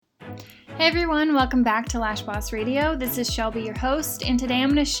Hey everyone, welcome back to Lash Boss Radio. This is Shelby, your host, and today I'm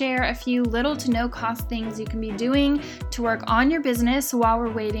going to share a few little to no cost things you can be doing to work on your business while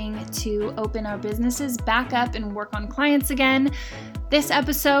we're waiting to open our businesses back up and work on clients again. This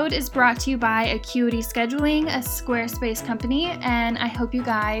episode is brought to you by Acuity Scheduling, a Squarespace company, and I hope you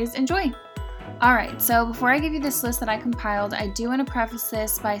guys enjoy. Alright, so before I give you this list that I compiled, I do want to preface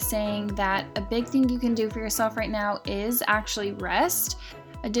this by saying that a big thing you can do for yourself right now is actually rest.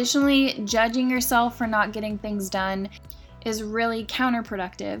 Additionally, judging yourself for not getting things done is really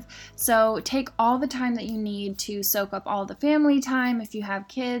counterproductive. So take all the time that you need to soak up all the family time. If you have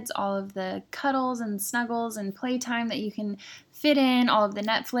kids, all of the cuddles and snuggles and playtime that you can fit in, all of the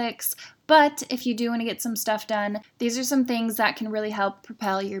Netflix. But if you do want to get some stuff done, these are some things that can really help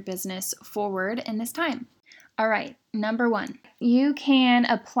propel your business forward in this time. All right, number one, you can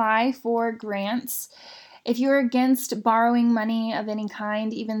apply for grants. If you're against borrowing money of any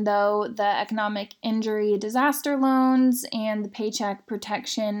kind, even though the Economic Injury Disaster Loans and the Paycheck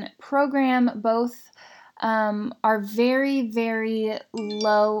Protection Program both are very, very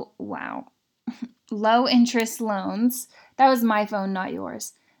low interest loans. That was my phone, not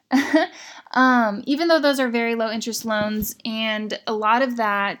yours. Even though those are very low interest loans and a lot of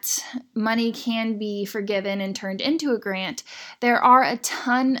that money can be forgiven and turned into a grant, there are a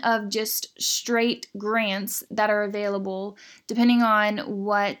ton of just straight grants that are available depending on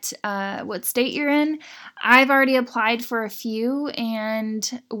what state you're in. I've already applied for a few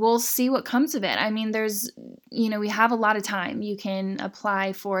and we'll see what comes of it. I mean, we have a lot of time. You can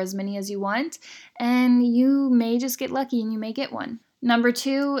apply for as many as you want and you may just get lucky and you may get one. Number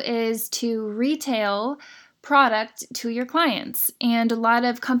two is to retail product to your clients. And a lot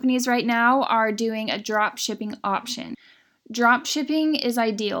of companies right now are doing a drop shipping option. Drop shipping is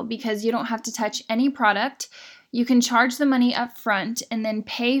ideal because you don't have to touch any product. You can charge the money up front and then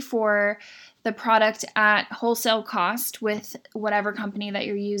pay for the product at wholesale cost with whatever company that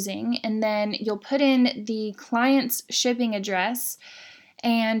you're using. And then you'll put in the client's shipping address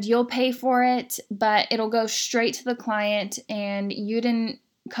and you'll pay for it, but it'll go straight to the client and you didn't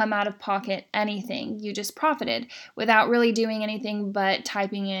come out of pocket anything. You just profited without really doing anything but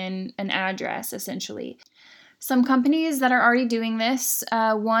typing in an address, essentially. Some companies that are already doing this,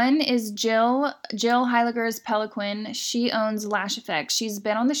 one is Jill Heiliger's Peliquin. She owns Lash Effect. She's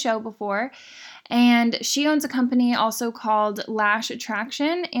been on the show before. And she owns a company also called Lash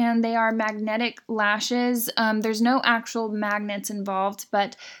Attraction, and they are magnetic lashes. There's no actual magnets involved,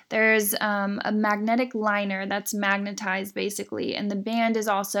 but there's a magnetic liner that's magnetized basically, and the band is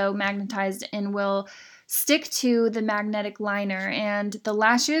also magnetized and will stick to the magnetic liner, and the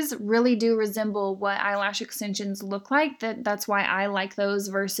lashes really do resemble what eyelash extensions look like. That's why I like those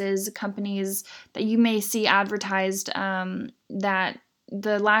versus companies that you may see advertised that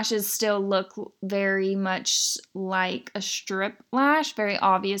the lashes still look very much like a strip lash, very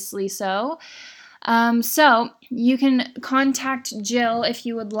obviously so. So you can contact Jill if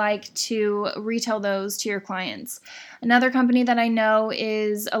you would like to retail those to your clients. Another company that I know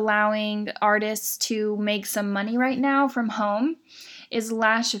is allowing artists to make some money right now from home is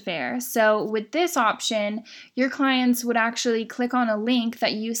Lash Affair. So with this option, your clients would actually click on a link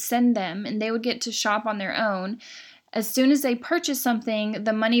that you send them and they would get to shop on their own. As soon as they purchase something,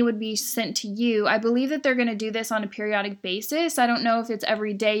 the money would be sent to you. I believe that they're going to do this on a periodic basis. I don't know if it's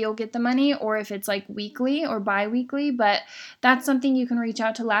every day you'll get the money or if it's like weekly or bi-weekly, but that's something you can reach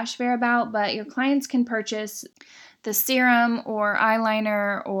out to Lash Fair about. But your clients can purchase the serum or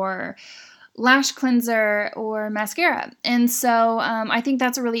eyeliner or lash cleanser or mascara. And so I think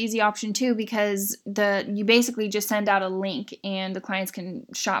that's a really easy option too because you basically just send out a link and the clients can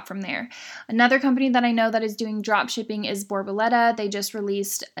shop from there. Another company that I know that is doing drop shipping is Borboleta. They just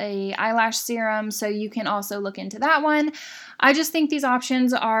released a eyelash serum, so you can also look into that one. I just think these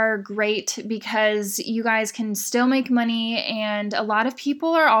options are great because you guys can still make money and a lot of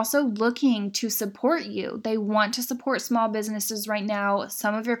people are also looking to support you. They want to support small businesses right now.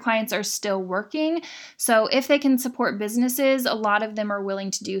 Some of your clients are still working. So if they can support businesses, a lot of them are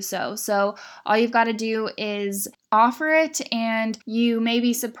willing to do so. So all you've got to do is offer it and you may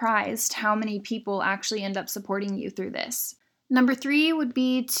be surprised how many people actually end up supporting you through this. Number 3 would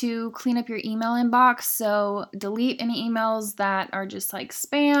be to clean up your email inbox. So delete any emails that are just like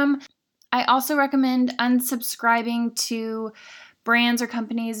spam. I also recommend unsubscribing to brands or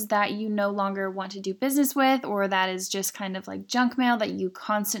companies that you no longer want to do business with, or that is just kind of like junk mail that you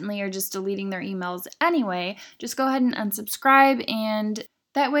constantly are just deleting their emails anyway. Just go ahead and unsubscribe, and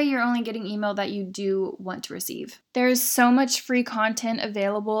that way you're only getting email that you do want to receive. There's so much free content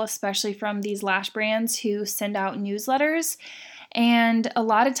available, especially from these lash brands who send out newsletters. And a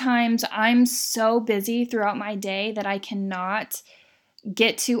lot of times I'm so busy throughout my day that I cannot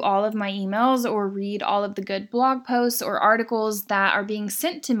get to all of my emails or read all of the good blog posts or articles that are being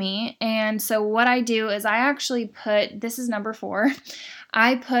sent to me. And so what I do is I actually put, this is number 4,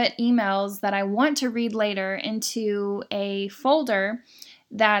 I put emails that I want to read later into a folder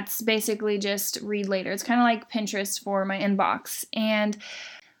that's basically just read later. It's kind of like Pinterest for my inbox. And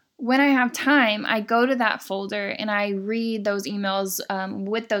when I have time, I go to that folder and I read those emails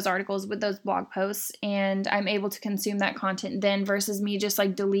with those articles, with those blog posts, and I'm able to consume that content then versus me just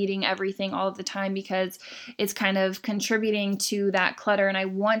like deleting everything all of the time because it's kind of contributing to that clutter. And I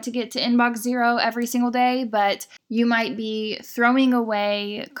want to get to inbox 0 every single day, but you might be throwing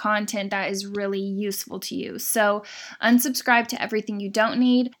away content that is really useful to you. So unsubscribe to everything you don't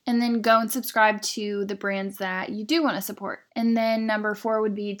need, and then go and subscribe to the brands that you do want to support. And then number 4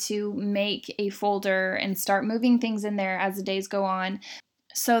 would be to make a folder and start moving things in there as the days go on,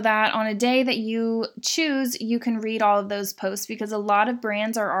 so that on a day that you choose, you can read all of those posts, because a lot of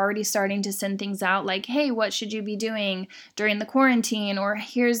brands are already starting to send things out like, hey, what should you be doing during the quarantine? Or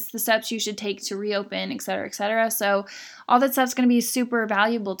here's the steps you should take to reopen, et cetera, et cetera. So all that stuff's going to be super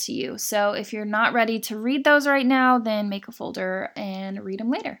valuable to you. So if you're not ready to read those right now, then make a folder and read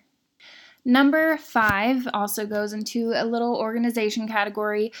them later. Number 5 also goes into a little organization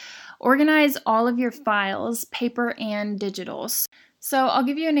category. Organize all of your files, paper and digital. So I'll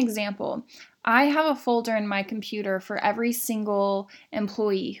give you an example. I have a folder in my computer for every single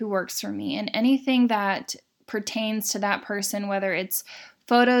employee who works for me, and anything that pertains to that person, whether it's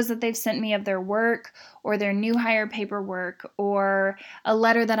photos that they've sent me of their work or their new hire paperwork or a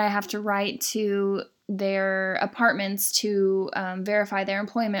letter that I have to write to their apartments to verify their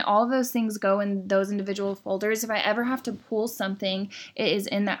employment. All of those things go in those individual folders. If I ever have to pull something, it is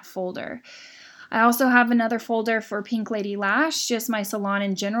in that folder. I also have another folder for Pink Lady Lash, just my salon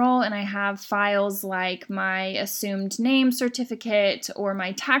in general, and I have files like my assumed name certificate or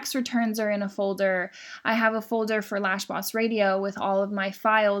my tax returns are in a folder. I have a folder for Lash Boss Radio with all of my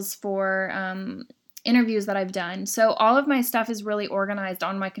files for interviews that I've done. So all of my stuff is really organized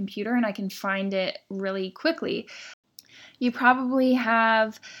on my computer and I can find it really quickly. You probably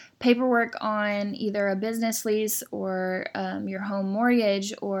have paperwork on either a business lease or your home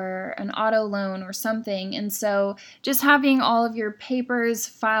mortgage or an auto loan or something. And so just having all of your papers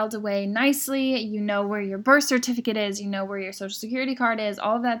filed away nicely, you know where your birth certificate is, you know where your social security card is,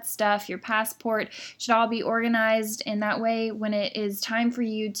 all of that stuff, your passport should all be organized. And that way, when it is time for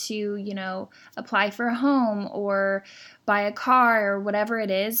you to, apply for a home or buy a car or whatever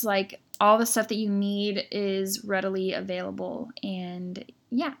it is, like all the stuff that you need is readily available, and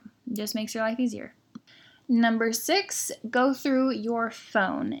just makes your life easier. Number 6, go through your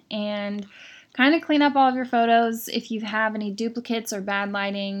phone and kind of clean up all of your photos. If you have any duplicates or bad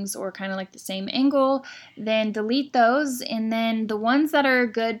lightings or kind of like the same angle, then delete those, and then the ones that are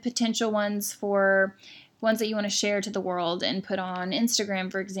good potential ones for ones that you want to share to the world and put on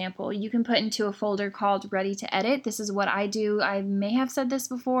Instagram, for example, you can put into a folder called Ready to Edit. This is what I do. I may have said this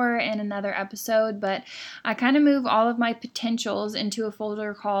before in another episode, but I kind of move all of my potentials into a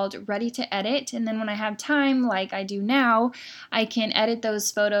folder called Ready to Edit. And then when I have time, like I do now, I can edit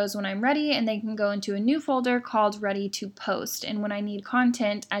those photos when I'm ready, and they can go into a new folder called Ready to Post. And when I need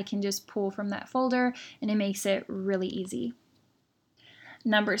content, I can just pull from that folder, and it makes it really easy.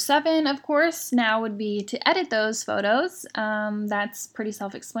 Number 7, of course, now would be to edit those photos. That's pretty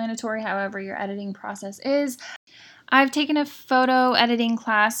self-explanatory, however your editing process is. I've taken a photo editing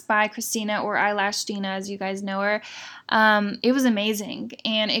class by Christina, or Eyelash Dina, as you guys know her. It was amazing,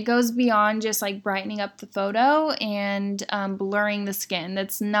 and it goes beyond just like brightening up the photo and blurring the skin.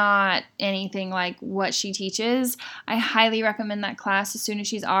 That's not anything like what she teaches. I highly recommend that class. As soon as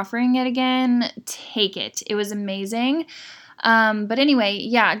she's offering it again, take it. It was amazing. But anyway,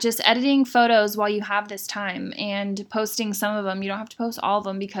 just editing photos while you have this time and posting some of them. You don't have to post all of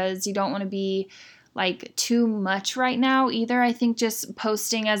them because you don't want to be like too much right now either. I think just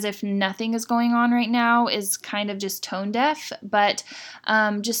posting as if nothing is going on right now is kind of just tone deaf, but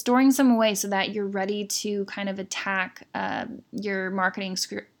just storing some away so that you're ready to kind of attack your marketing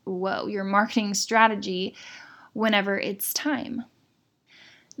strategy whenever it's time.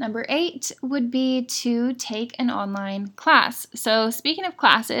 Number 8 would be to take an online class. So speaking of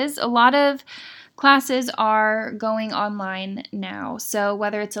classes, a lot of classes are going online now. So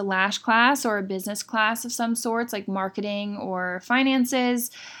whether it's a lash class or a business class of some sorts, like marketing or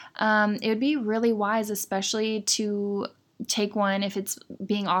finances, it would be really wise, especially to take one if it's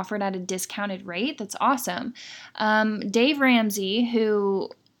being offered at a discounted rate. That's awesome. Dave Ramsey, who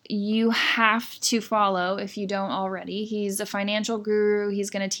you have to follow if you don't already. He's a financial guru. He's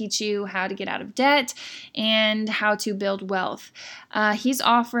going to teach you how to get out of debt and how to build wealth. He's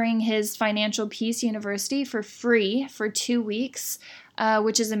offering his Financial Peace University for free for 2 weeks,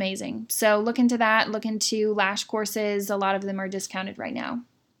 which is amazing. So look into that. Look into Lash courses. A lot of them are discounted right now.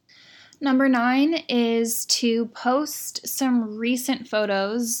 Number 9 is to post some recent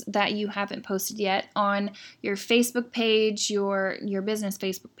photos that you haven't posted yet on your Facebook page, your business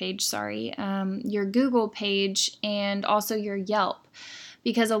Facebook page, your Google page, and also your Yelp.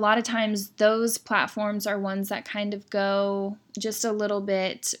 Because a lot of times those platforms are ones that kind of go just a little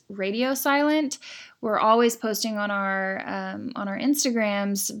bit radio silent. We're always posting on our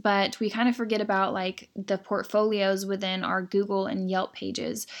Instagrams, but we kind of forget about like the portfolios within our Google and Yelp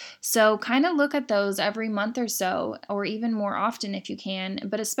pages. So kind of look at those every month or so, or even more often if you can,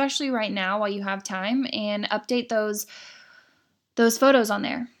 but especially right now while you have time, and update those photos on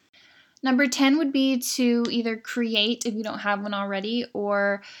there. Number 10 would be to either create, if you don't have one already,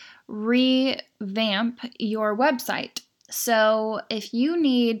 or revamp your website. So if you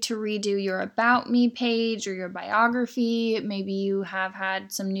need to redo your About Me page or your biography, maybe you have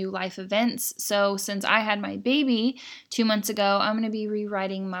had some new life events. So since I had my baby 2 months ago, I'm going to be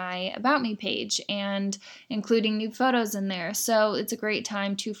rewriting my About Me page and including new photos in there. So it's a great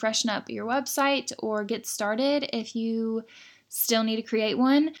time to freshen up your website or get started if you still need to create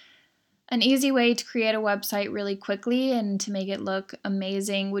one. An easy way to create a website really quickly and to make it look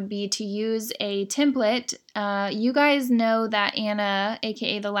amazing would be to use a template. You guys know that Anna,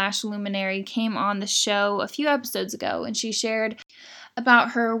 aka the Lash Luminary, came on the show a few episodes ago, and she shared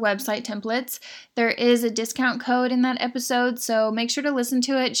about her website templates. There is a discount code in that episode, so make sure to listen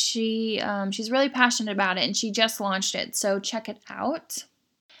to it. She's really passionate about it, and she just launched it, so check it out.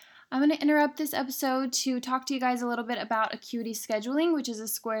 I'm going to interrupt this episode to talk to you guys a little bit about Acuity Scheduling, which is a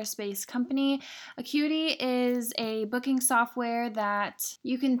Squarespace company. Acuity is a booking software that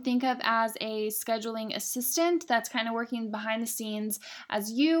you can think of as a scheduling assistant that's kind of working behind the scenes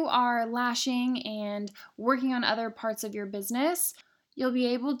as you are lashing and working on other parts of your business. You'll be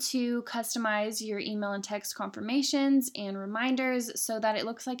able to customize your email and text confirmations and reminders so that it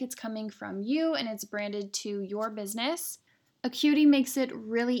looks like it's coming from you and it's branded to your business. Acuity makes it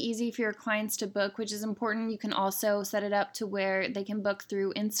really easy for your clients to book, which is important. You can also set it up to where they can book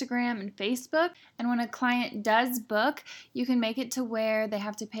through Instagram and Facebook. And when a client does book, you can make it to where they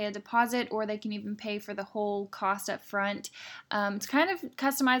have to pay a deposit, or they can even pay for the whole cost up front. It's kind of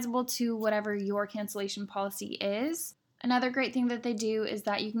customizable to whatever your cancellation policy is. Another great thing that they do is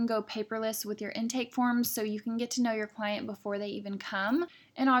that you can go paperless with your intake forms, so you can get to know your client before they even come.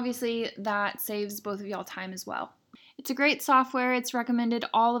 And obviously that saves both of y'all time as well. It's a great software. It's recommended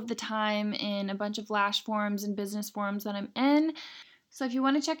all of the time in a bunch of lash forums and business forums that I'm in. So if you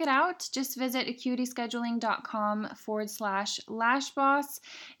want to check it out, just visit acuityscheduling.com/lashboss,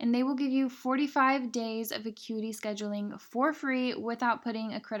 and they will give you 45 days of Acuity Scheduling for free without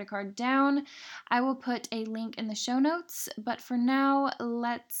putting a credit card down. I will put a link in the show notes, but for now,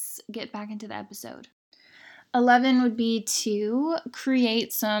 let's get back into the episode. 11 would be to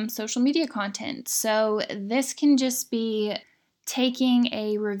create some social media content. So this can just be taking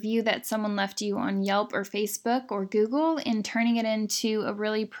a review that someone left you on Yelp or Facebook or Google and turning it into a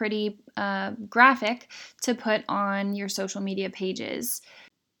really pretty graphic to put on your social media pages.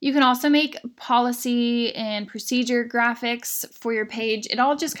 You can also make policy and procedure graphics for your page. It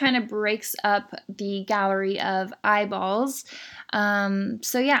all just kind of breaks up the gallery of eyeballs.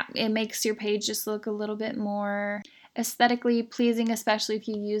 It makes your page just look a little bit more aesthetically pleasing, especially if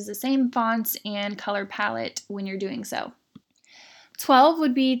you use the same fonts and color palette when you're doing so. 12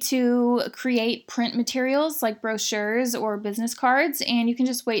 would be to create print materials like brochures or business cards, and you can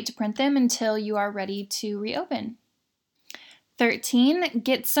just wait to print them until you are ready to reopen. 13,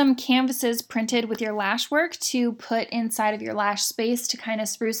 get some canvases printed with your lash work to put inside of your lash space to kind of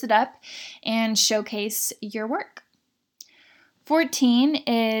spruce it up and showcase your work. 14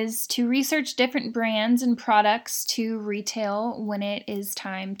 is to research different brands and products to retail when it is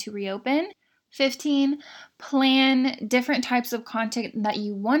time to reopen. 15, plan different types of content that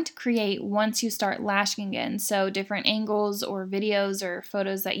you want to create once you start lashing again. So different angles or videos or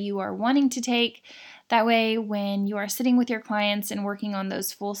photos that you are wanting to take. That way, when you are sitting with your clients and working on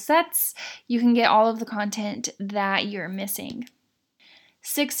those full sets, you can get all of the content that you're missing.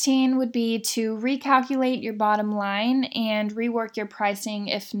 16 would be to recalculate your bottom line and rework your pricing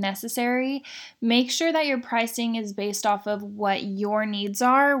if necessary. Make sure that your pricing is based off of what your needs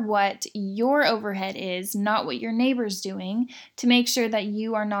are, what your overhead is, not what your neighbor's doing, to make sure that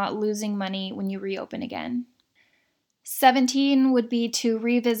you are not losing money when you reopen again. 17 would be to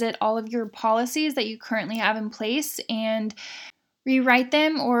revisit all of your policies that you currently have in place and rewrite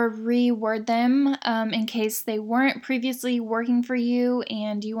them or reword them in case they weren't previously working for you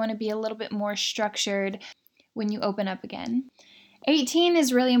and you want to be a little bit more structured when you open up again. 18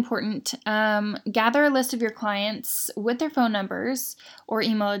 is really important. Gather a list of your clients with their phone numbers or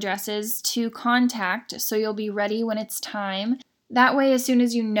email addresses to contact so you'll be ready when it's time. That way, as soon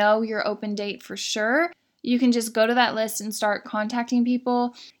as you know your open date for sure, you can just go to that list and start contacting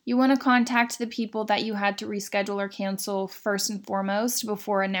people. You want to contact the people that you had to reschedule or cancel first and foremost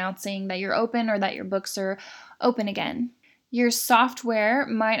before announcing that you're open or that your books are open again. Your software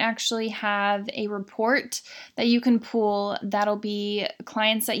might actually have a report that you can pull that'll be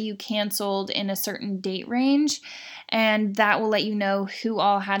clients that you canceled in a certain date range, and that will let you know who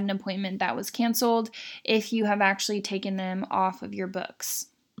all had an appointment that was canceled if you have actually taken them off of your books.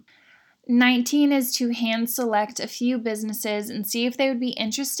 19 is to hand select a few businesses and see if they would be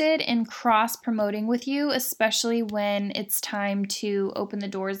interested in cross-promoting with you, especially when it's time to open the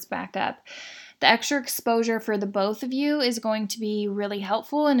doors back up. The extra exposure for the both of you is going to be really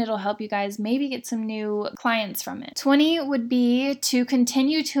helpful, and it'll help you guys maybe get some new clients from it. 20 would be to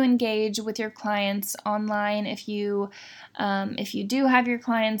continue to engage with your clients online if you do have your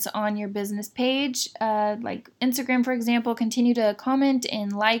clients on your business page, like Instagram, for example. Continue to comment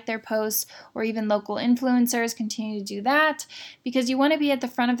and like their posts, or even local influencers, continue to do that because you want to be at the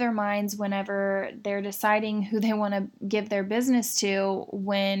front of their minds whenever they're deciding who they want to give their business to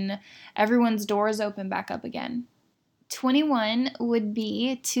when everyone's doors open back up again. 21 would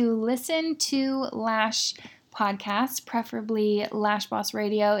be to listen to Lash podcasts, preferably Lash Boss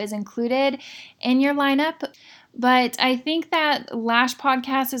Radio is included in your lineup. But I think that Lash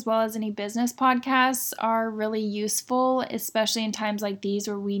podcasts, as well as any business podcasts, are really useful, especially in times like these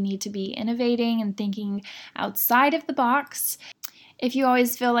where we need to be innovating and thinking outside of the box. If you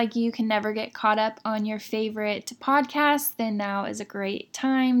always feel like you can never get caught up on your favorite podcast, then now is a great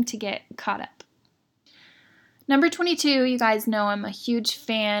time to get caught up. Number 22, you guys know I'm a huge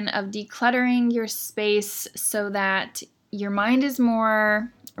fan of decluttering your space so that your mind is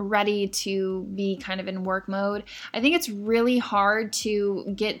more ready to be kind of in work mode. I think it's really hard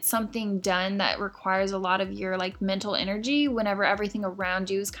to get something done that requires a lot of your mental energy whenever everything around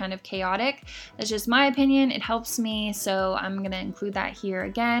you is kind of chaotic. That's just my opinion. It helps me, so I'm going to include that here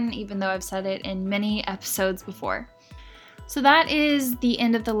again, even though I've said it in many episodes before. So that is the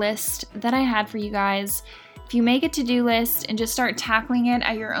end of the list that I had for you guys. If you make a to-do list and just start tackling it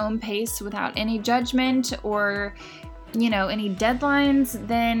at your own pace without any judgment or any deadlines,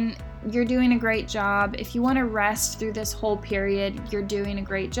 then you're doing a great job. If you want to rest through this whole period, you're doing a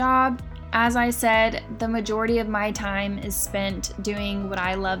great job. As I said, the majority of my time is spent doing what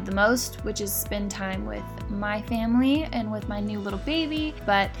I love the most, which is spend time with my family and with my new little baby.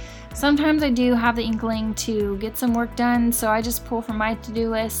 But sometimes I do have the inkling to get some work done, so I just pull from my to-do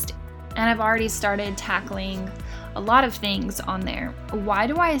list, and I've already started tackling a lot of things on there. Why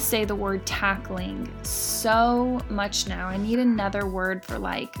do I say the word tackling so much now? I need another word for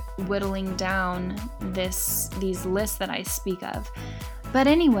whittling down these lists that I speak of. But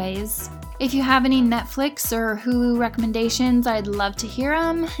anyways, if you have any Netflix or Hulu recommendations, I'd love to hear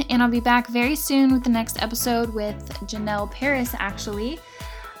them. And I'll be back very soon with the next episode with Janelle Paris, actually.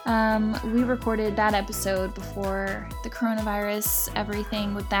 We recorded that episode before the coronavirus,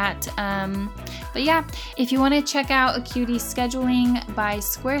 everything with that. But yeah, if you want to check out Acuity Scheduling by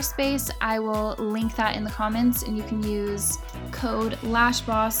Squarespace, I will link that in the comments, and you can use code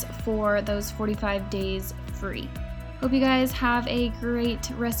LASHBOSS for those 45 days free. Hope you guys have a great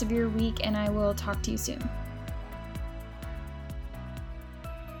rest of your week, and I will talk to you soon.